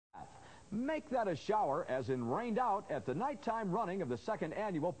Make that a shower, as in rained out at the nighttime running of the second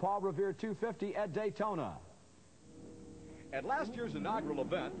annual Paul Revere 250 at Daytona. At last year's inaugural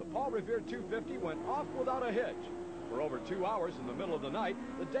event, the Paul Revere 250 went off without a hitch. For over 2 hours in the middle of the night,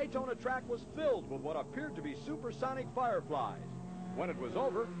 the Daytona track was filled with what appeared to be supersonic fireflies. When it was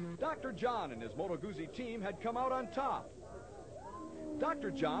over, Dr. John and his Moto Guzzi team had come out on top.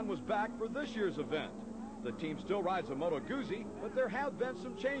 Dr. John was back for this year's event. The team still rides a Moto Guzzi, but there have been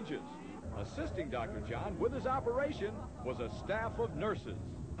some changes. Assisting Dr. John with his operation was a staff of nurses.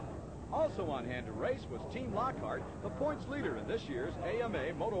 Also on hand to race was Team Lockhart, the points leader in this year's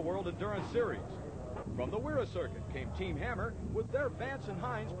AMA Moto World Endurance Series. From the Wira circuit came Team Hammer with their Vance and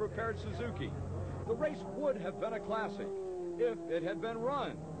Hines prepared Suzuki. The race would have been a classic if it had been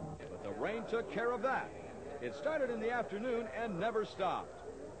run, but the rain took care of that. It started in the afternoon and never stopped.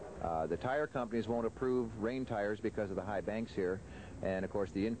 The tire companies won't approve rain tires because of the high banks here, and of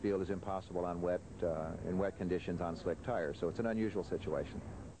course the infield is impossible on in wet conditions on slick tires, so it's an unusual situation.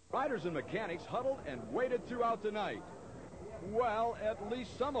 Riders and mechanics huddled and waited throughout the night. Well, at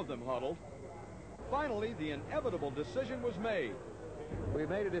least some of them huddled. Finally, the inevitable decision was made. We've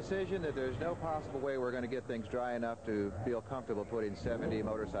made a decision that there's no possible way we're going to get things dry enough to feel comfortable putting 70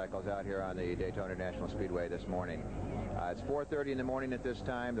 motorcycles out here on the Daytona International Speedway this morning. It's 4:30 in the morning at this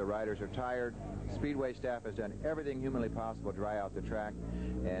time. The riders are tired. Speedway staff has done everything humanly possible to dry out the track,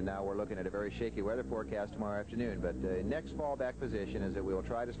 and now we're looking at a very shaky weather forecast tomorrow afternoon. But the next fallback position is that we will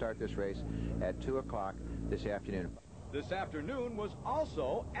try to start this race at 2 o'clock this afternoon. This afternoon was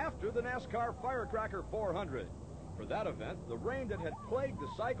also after the NASCAR Firecracker 400. For that event, the rain that had plagued the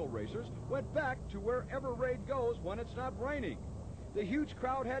cycle racers went back to wherever rain goes when it's not raining. The huge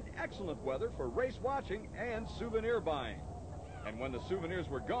crowd had excellent weather for race watching and souvenir buying. And when the souvenirs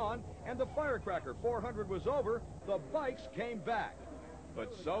were gone and the Firecracker 400 was over, the bikes came back.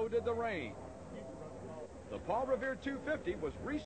 But so did the rain. The Paul Revere 250 was